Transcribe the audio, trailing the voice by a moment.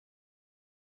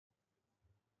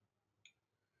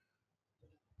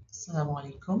Assalamu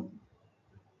alaikum.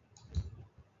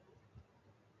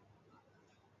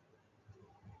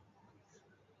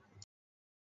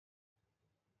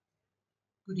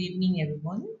 Good evening,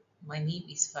 everyone. My name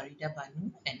is Farida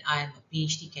Bhanu, and I am a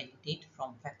PhD candidate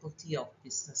from Faculty of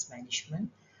Business Management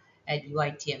at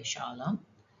UITM Shah Alam.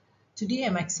 Today,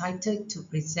 I'm excited to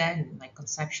present my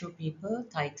conceptual paper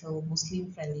titled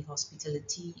Muslim Friendly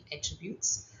Hospitality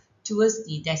Attributes Towards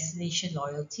the Destination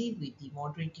Loyalty with the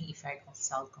Moderating Effect of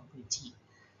Self-Congruity.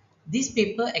 This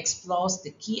paper explores the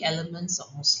key elements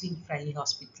of Muslim-friendly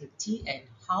hospitality and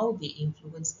how they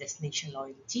influence destination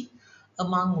loyalty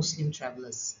among Muslim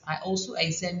travelers. I also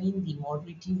examine the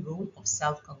moderating role of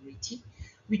self-congruity,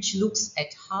 which looks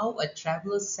at how a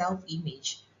traveler's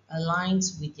self-image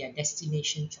aligns with their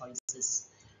destination choices.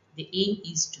 The aim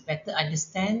is to better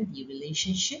understand the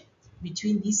relationship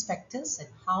between these factors and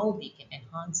how they can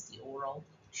enhance the overall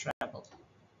travel.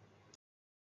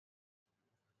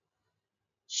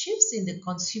 Shifts in the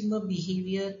consumer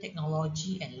behavior,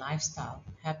 technology, and lifestyle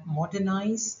have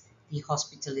modernized the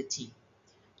hospitality.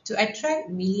 To attract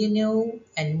millennial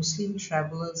and Muslim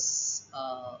travelers,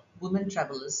 women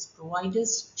travelers,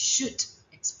 providers should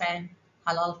expand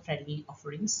halal-friendly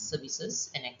offerings,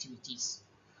 services, and activities.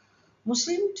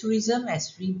 Muslim tourism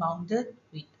has rebounded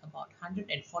with about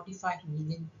 145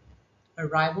 million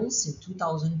arrivals in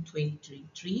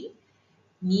 2023,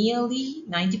 nearly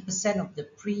 90% of the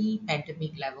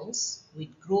pre-pandemic levels, with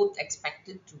growth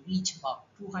expected to reach about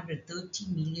 230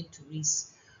 million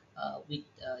tourists with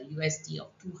USD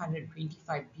of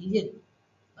 225 billion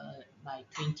by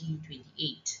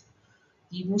 2028.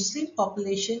 The Muslim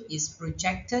population is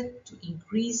projected to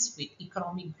increase with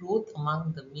economic growth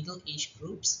among the middle-aged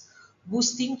groups,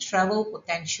 boosting travel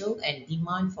potential and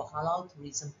demand for halal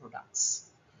tourism products.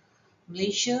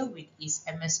 Malaysia, with its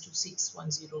MS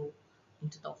 2610 in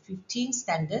 2015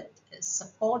 standard,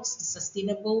 supports the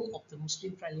sustainable of the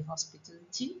Muslim-friendly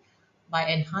hospitality by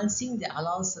enhancing the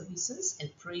halal services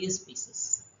and prayer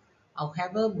spaces.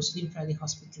 However, Muslim-friendly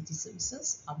hospitality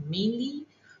services are mainly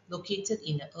located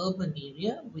in the urban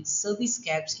area with service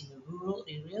gaps in the rural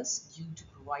areas due to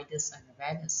providers'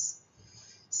 unawareness.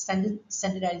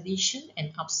 Standardization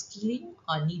and upskilling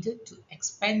are needed to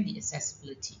expand the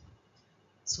accessibility.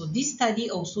 So this study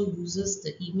also uses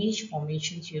the image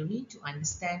formation theory to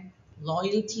understand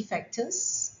loyalty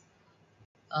factors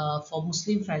for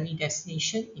Muslim-friendly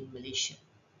destination in Malaysia.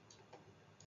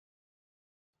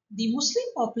 The Muslim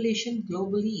population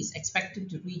globally is expected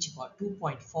to reach about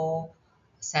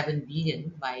 2.47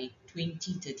 billion by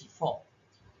 2034.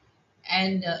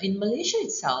 And in Malaysia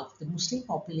itself, the Muslim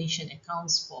population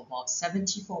accounts for about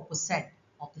 74%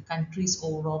 of the country's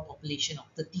overall population of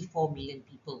 34 million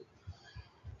people.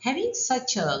 Having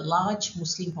such a large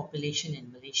Muslim population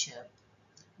in Malaysia,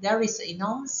 there is an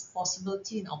enormous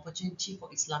possibility and opportunity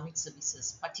for Islamic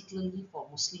services, particularly for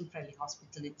Muslim-friendly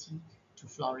hospitality, to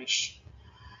flourish.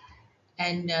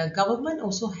 And government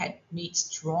also had made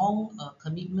strong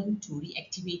commitment to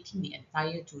reactivating the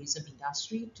entire tourism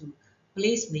industry to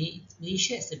place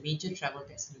Malaysia as a major travel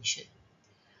destination.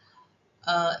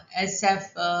 As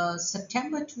of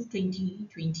September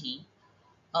 2020,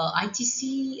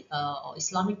 ITC or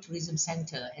Islamic Tourism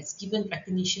Center has given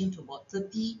recognition to about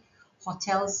 30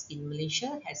 hotels in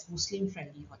Malaysia as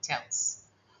Muslim-friendly hotels.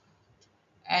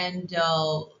 And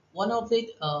one of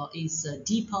it is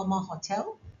D Palma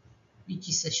Hotel, which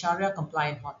is a Sharia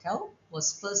compliant hotel,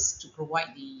 was first to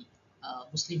provide the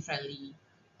Muslim-friendly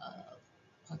uh,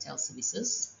 hotel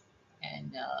services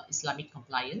and Islamic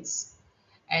compliance.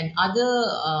 And other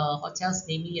hotels,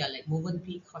 namely like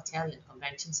Movenpick Hotel and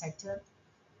Convention Center,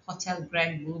 Hotel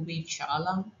Grand Blue Wave Shah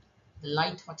Alam, the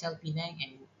Light Hotel Penang,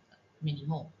 and many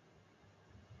more.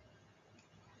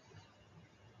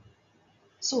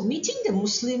 So meeting the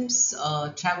Muslims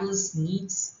travelers'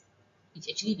 needs is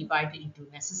actually divided into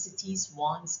necessities,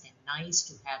 wants, and nice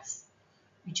to have,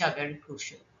 which are very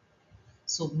crucial.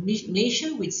 So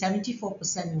Malaysia, with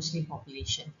 74% Muslim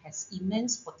population, has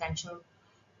immense potential,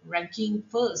 ranking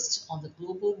first on the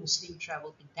global Muslim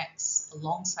travel index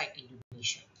alongside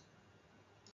Indonesia.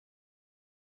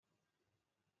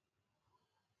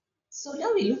 So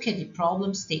now we look at the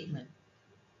problem statement.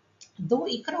 Though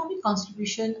economic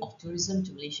contribution of tourism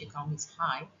to Malaysian economy is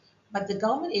high, but the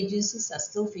government agencies are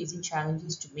still facing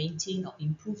challenges to maintain or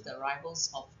improve the arrivals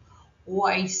of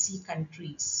OIC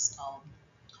countries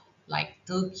like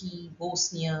Turkey,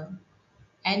 Bosnia,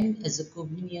 and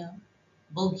Herzegovina,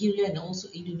 Bulgaria, and also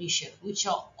Indonesia, which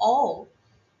are all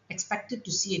expected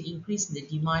to see an increase in the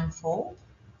demand for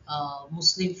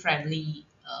Muslim-friendly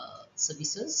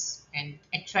services and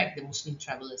attract the Muslim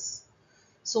travelers.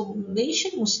 So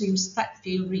Malaysian Muslims start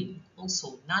favoring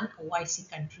also non-OIC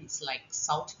countries like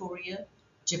South Korea,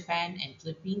 Japan, and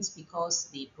Philippines because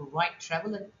they provide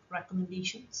travel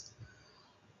recommendations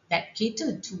that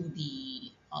cater to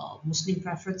the Muslim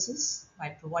preferences by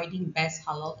providing best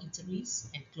halal eateries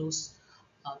and close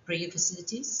prayer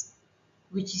facilities,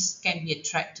 which can be a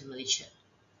threat to Malaysia.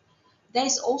 There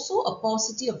is also a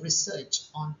paucity of research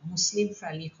on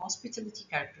Muslim-friendly hospitality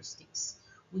characteristics,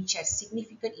 which has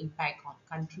significant impact on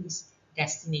countries'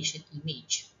 destination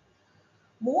image.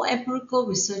 More empirical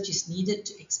research is needed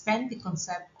to expand the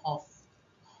concept of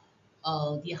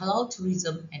the halal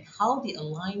tourism and how they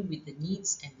align with the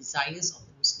needs and desires of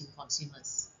the Muslim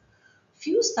consumers.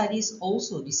 Few studies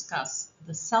also discuss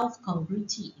the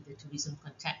self-congruity in the tourism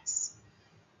context.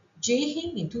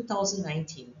 Jae in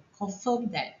 2019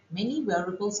 confirmed that many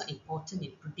variables are important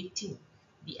in predicting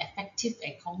the affective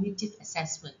and cognitive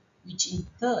assessment, which in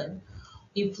turn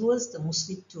influence the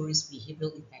Muslim tourist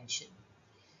behavioral intention.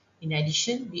 In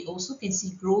addition, we also can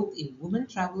see growth in women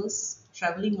travelers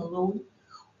traveling alone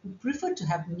who prefer to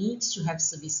have needs to have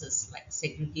services like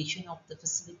segregation of the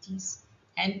facilities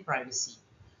and privacy.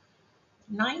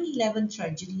 9/11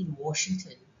 tragedy in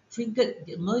Washington triggered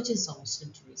the emergence of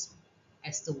Muslim tourism,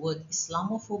 as the word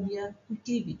Islamophobia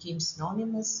quickly became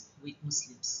synonymous with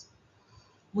Muslims.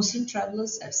 Muslim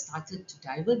travelers have started to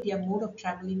divert their mode of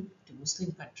traveling to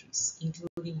Muslim countries,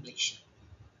 including Malaysia.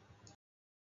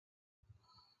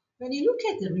 When you look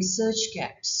at the research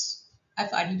gaps,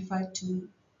 I've identified two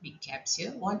big gaps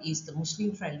here. One is the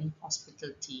Muslim friendly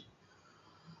hospitality,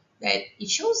 that it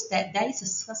shows that there is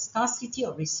a scarcity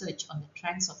of research on the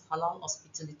trends of halal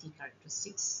hospitality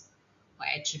characteristics or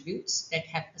attributes that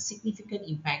have a significant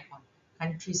impact on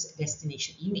countries'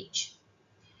 destination image,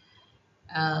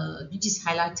 which is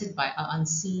highlighted by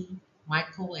Ansi,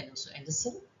 Michael, and also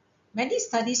Anderson. Many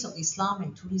studies of Islam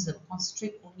and tourism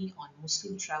concentrate only on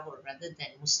Muslim travel rather than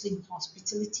Muslim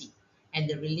hospitality and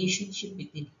the relationship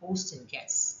between host and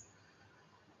guests.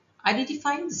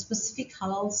 Identifying the specific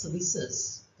halal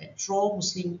services that draw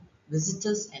Muslim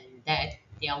visitors and that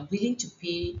they are willing to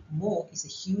pay more is a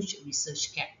huge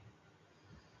research gap.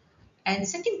 And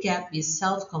second gap is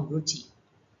self-congruity.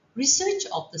 Research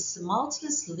of the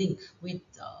simultaneous link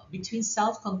between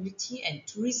self-congruity and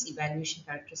tourist evaluation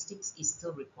characteristics is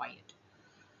still required.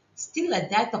 Still, a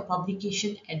depth of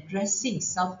publication addressing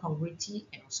self-congruity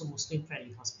and also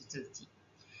Muslim-friendly hospitality,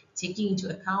 taking into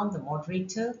account the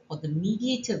moderator or the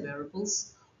mediator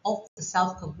variables of the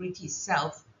self-congruity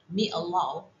itself may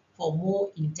allow for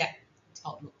more in-depth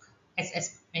outlook,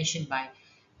 as mentioned by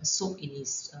Soap in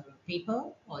his paper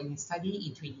or in his study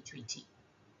in 2020.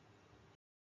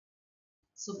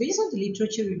 So based on the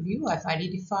literature review, I've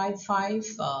identified five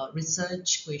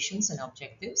research questions and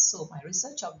objectives. So my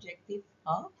research objective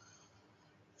are: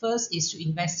 first is to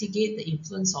investigate the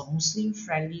influence of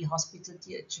Muslim-friendly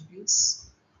hospitality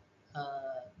attributes,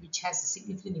 which has a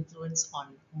significant influence on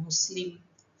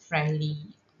Muslim-friendly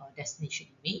destination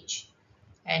image.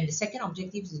 And the second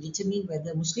objective is to determine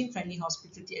whether Muslim-friendly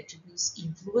hospitality attributes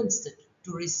influence the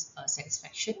tourist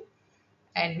satisfaction.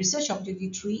 And research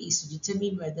objective three is to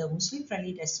determine whether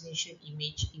Muslim-friendly destination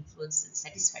image influences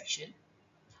satisfaction.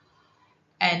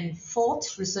 And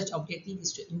fourth research objective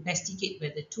is to investigate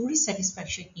whether tourist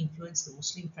satisfaction influences the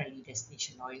Muslim-friendly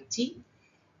destination loyalty.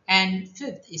 And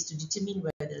fifth is to determine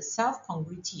whether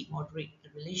self-congruity moderates the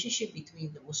relationship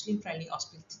between the Muslim-friendly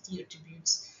hospitality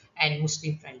attributes and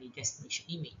Muslim-friendly destination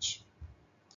image.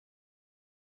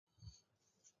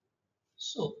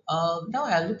 So now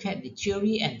I'll look at the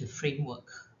theory and the framework.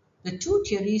 The two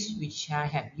theories which I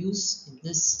have used in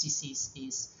this thesis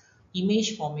is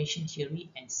image formation theory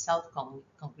and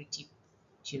self-congruity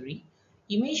theory.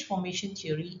 Image formation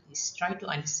theory is try to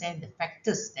understand the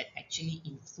factors that actually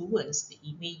influence the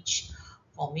image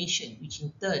formation, which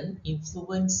in turn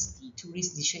influence the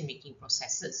tourist decision-making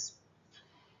processes.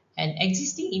 And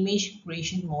existing image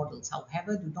creation models,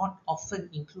 however, do not often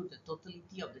include the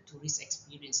totality of the tourist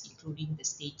experience, including the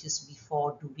stages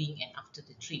before, during, and after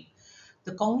the trip.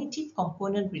 The cognitive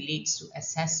component relates to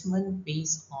assessment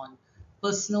based on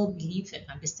personal belief and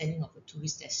understanding of a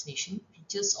tourist destination,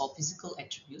 features or physical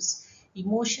attributes,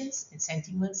 emotions and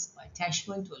sentiments or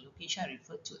attachment to a location are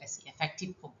referred to as the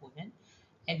affective component,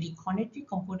 and the cognitive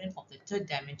component of the third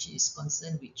dimension is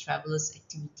concerned with travelers'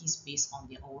 activities based on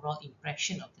their overall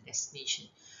impression of the destination.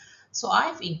 So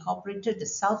I've incorporated the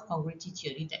self-congruity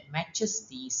theory that matches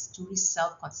the tourist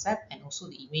self-concept and also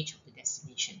the image of the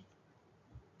destination.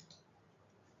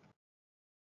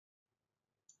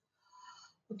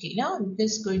 Okay, now I'm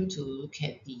just going to look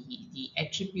at the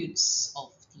attributes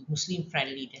of the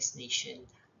Muslim-friendly destination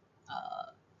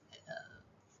uh,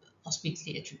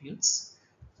 hospitality attributes,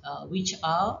 which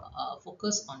are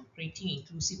focused on creating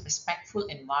inclusive, respectful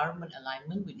environment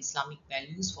alignment with Islamic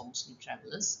values for Muslim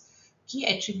travelers. Key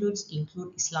attributes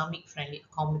include Islamic friendly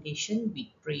accommodation with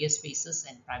prayer spaces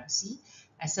and privacy,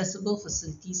 accessible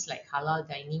facilities like halal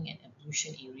dining and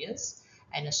ablution areas,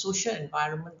 and a social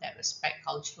environment that respect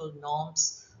cultural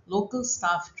norms. Local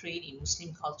staff trained in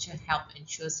Muslim culture help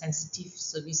ensure sensitive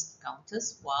service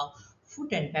counters, while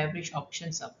food and beverage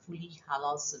options are fully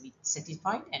halal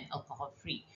certified and alcohol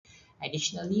free.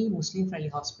 Additionally, Muslim-friendly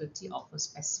hospitality offers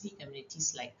specific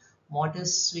amenities like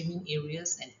modest swimming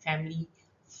areas and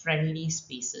family-friendly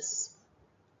spaces.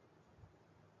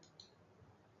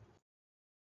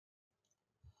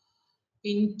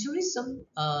 In tourism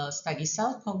studies,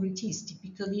 self-congruity is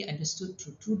typically understood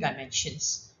through two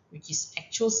dimensions, which is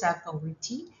actual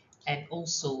self-congruity and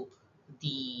also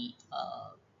the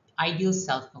ideal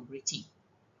self-congruity.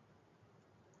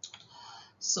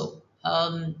 So,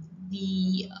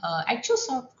 the actual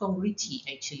self-congruity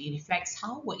actually reflects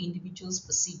how individuals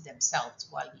perceive themselves,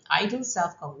 while the ideal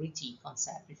self-congruity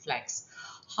concept reflects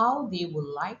how they would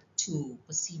like to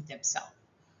perceive themselves.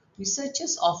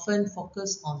 Researchers often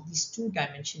focus on these two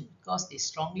dimensions because they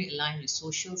strongly align with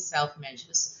social self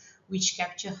measures, which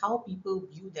capture how people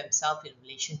view themselves in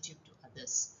relationship to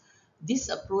others. This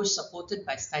approach, supported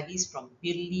by studies from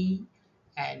Birley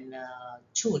and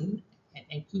Chun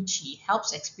and Kichi,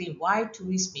 helps explain why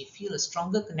tourists may feel a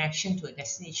stronger connection to a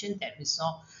destination that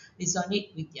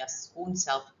resonate with their own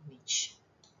self-image,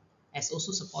 as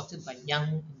also supported by Young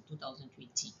in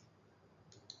 2020.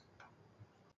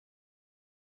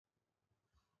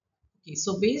 Okay,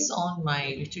 so based on my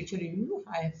literature review,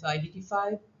 I have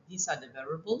identified these are the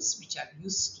variables which I've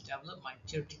used to develop my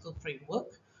theoretical framework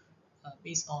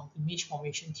based on image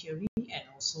formation theory and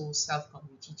also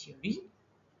self-cognitive theory.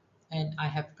 And I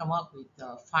have come up with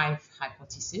five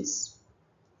hypotheses.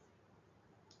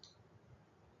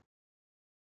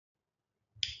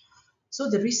 So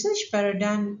the research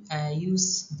paradigm I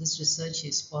use this research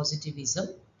is positivism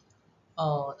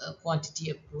or a quantity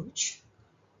approach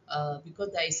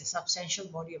because there is a substantial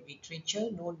body of literature,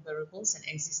 known variables, and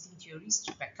existing theories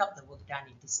to back up the work done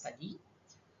in this study.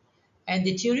 And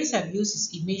the theories I've used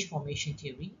is image formation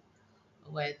theory,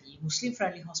 where the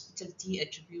Muslim-friendly hospitality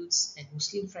attributes and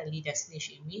Muslim-friendly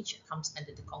destination image comes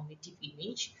under the cognitive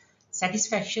image.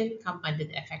 Satisfaction come under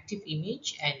the affective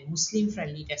image, and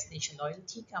Muslim-friendly destination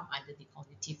loyalty come under the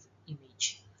cognitive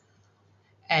image.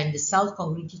 And the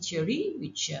self-congruity theory,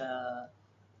 which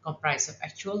comprise of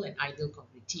actual and ideal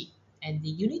congruity. And the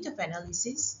unit of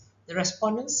analysis, the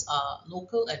respondents are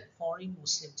local and foreign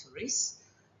Muslim tourists,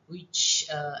 which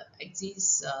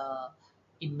exists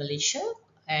in Malaysia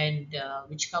and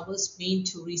which covers main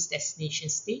tourist destination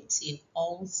states in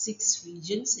all six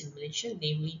regions in Malaysia,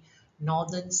 namely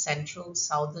Northern, Central,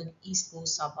 Southern, East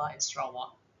Coast, Sabah, and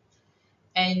Sarawak.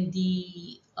 And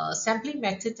the sampling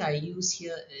method I use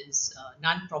here is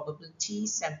non-probability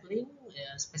sampling,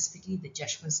 specifically the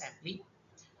judgment sampling.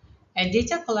 And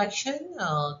data collection,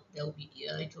 it will be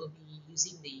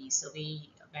using the survey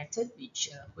method, which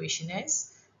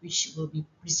questionnaires, which will be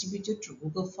distributed through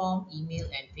Google Form, email,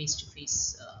 and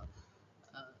face-to-face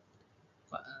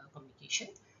communication.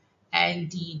 And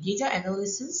the data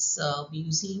analysis, will be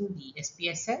using the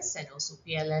SPSS and also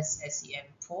PLS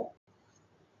SEM4.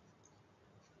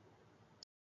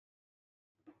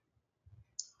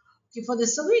 Okay, for the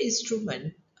survey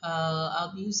instrument,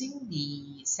 I'll be using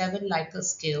the 7 Likert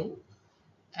scale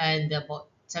and about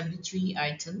 73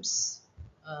 items,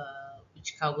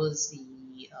 which covers the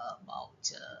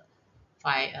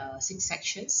about six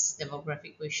sections: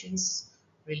 demographic questions,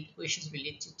 questions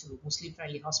related to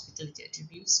Muslim-friendly hospitality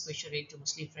attributes, question related to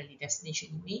Muslim-friendly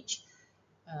destination image,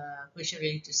 question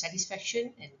related to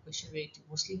satisfaction, and question related to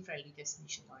Muslim-friendly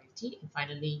destination loyalty, and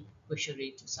finally question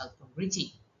related to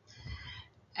self-congruity.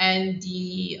 And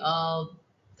the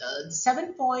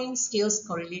 7-point scales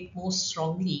correlate most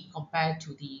strongly compared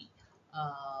to the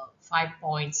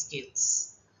 5-point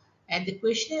scales. And the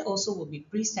questionnaire also will be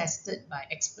pre-tested by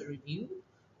expert review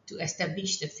to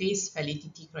establish the face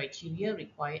validity criteria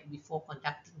required before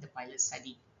conducting the pilot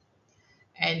study.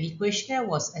 And the questionnaire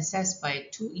was assessed by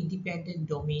two independent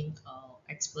domain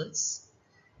experts.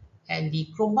 And the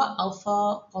Chroma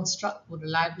Alpha construct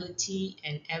reliability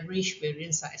and average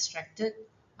variance are extracted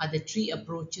are the three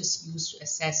approaches used to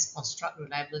assess construct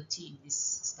reliability in this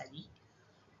study.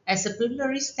 As a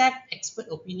preliminary step, expert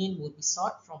opinion will be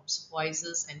sought from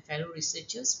supervisors and fellow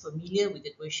researchers familiar with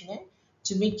the questionnaire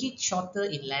to make it shorter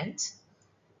in length.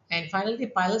 And finally, the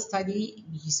pilot study,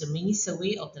 which is a mini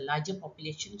survey of the larger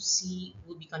population,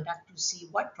 will be conducted to see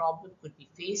what problem could be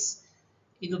faced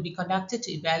It will be conducted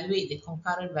to evaluate the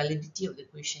concurrent validity of the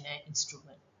questionnaire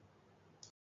instrument.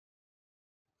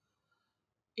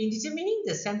 In determining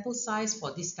the sample size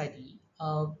for this study,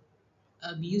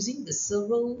 using the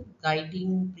several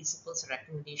guiding principles and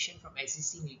recommendation from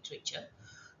existing literature.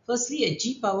 Firstly, a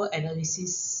G-power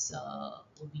analysis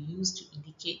will be used to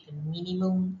indicate the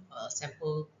minimum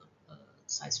sample uh,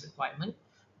 size requirement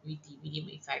with the medium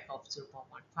effect of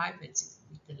 0.15 and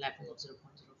significant level of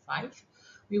 0.05.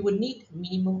 We would need a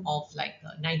minimum of like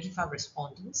 95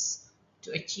 respondents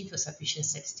to achieve a sufficient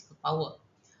statistical power.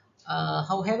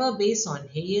 However, based on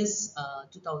Hayes'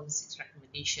 2006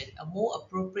 recommendation, a more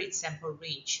appropriate sample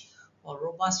range for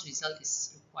robust result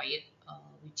is required,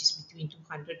 which is between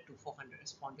 200 to 400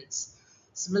 respondents.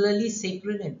 Similarly,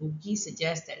 Sacred and Boogie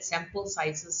suggest that sample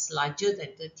sizes larger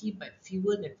than 30 but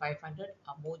fewer than 500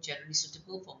 are more generally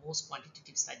suitable for most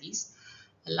quantitative studies,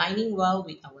 aligning well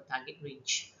with our target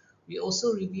range. We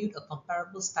also reviewed a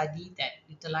comparable study that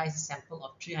utilized a sample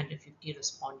of 350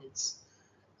 respondents.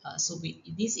 So with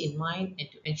this in mind and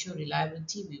to ensure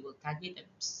reliability, we will target a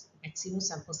maximum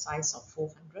sample size of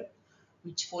 400,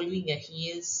 which following a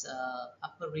Hayes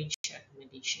upper range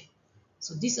recommendation.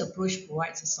 So this approach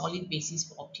provides a solid basis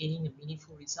for obtaining a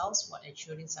meaningful results while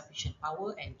ensuring sufficient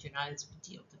power and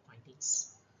generalizability of the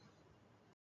findings.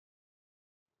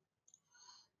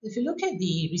 If you look at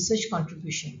the research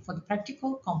contribution, for the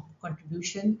practical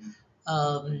contribution,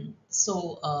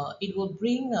 it will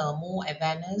bring more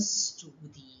awareness to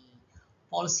the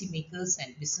policymakers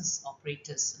and business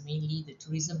operators, mainly the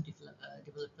tourism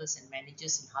developers and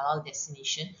managers in halal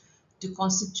destination, to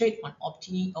concentrate on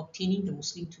obtaining the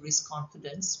Muslim tourist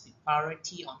confidence with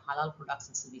priority on halal products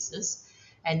and services.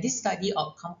 And this study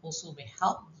outcome also may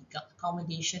help the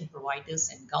accommodation providers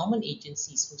and government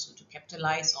agencies also to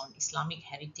capitalize on Islamic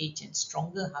heritage and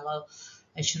stronger halal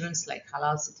assurance like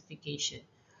halal certification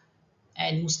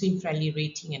and Muslim friendly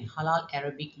rating and halal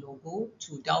Arabic logo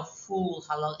to doubtful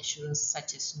halal assurance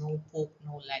such as no poke,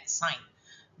 no leg sign.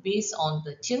 Based on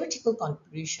the theoretical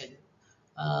contribution,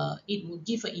 it will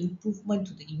give an improvement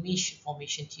to the image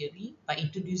formation theory by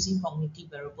introducing cognitive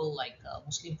variable like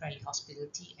Muslim friendly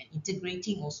hospitality and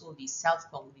integrating also the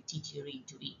self-congruity theory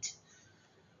into it.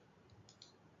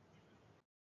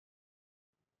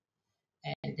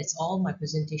 And that's all my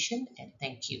presentation and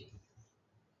thank you.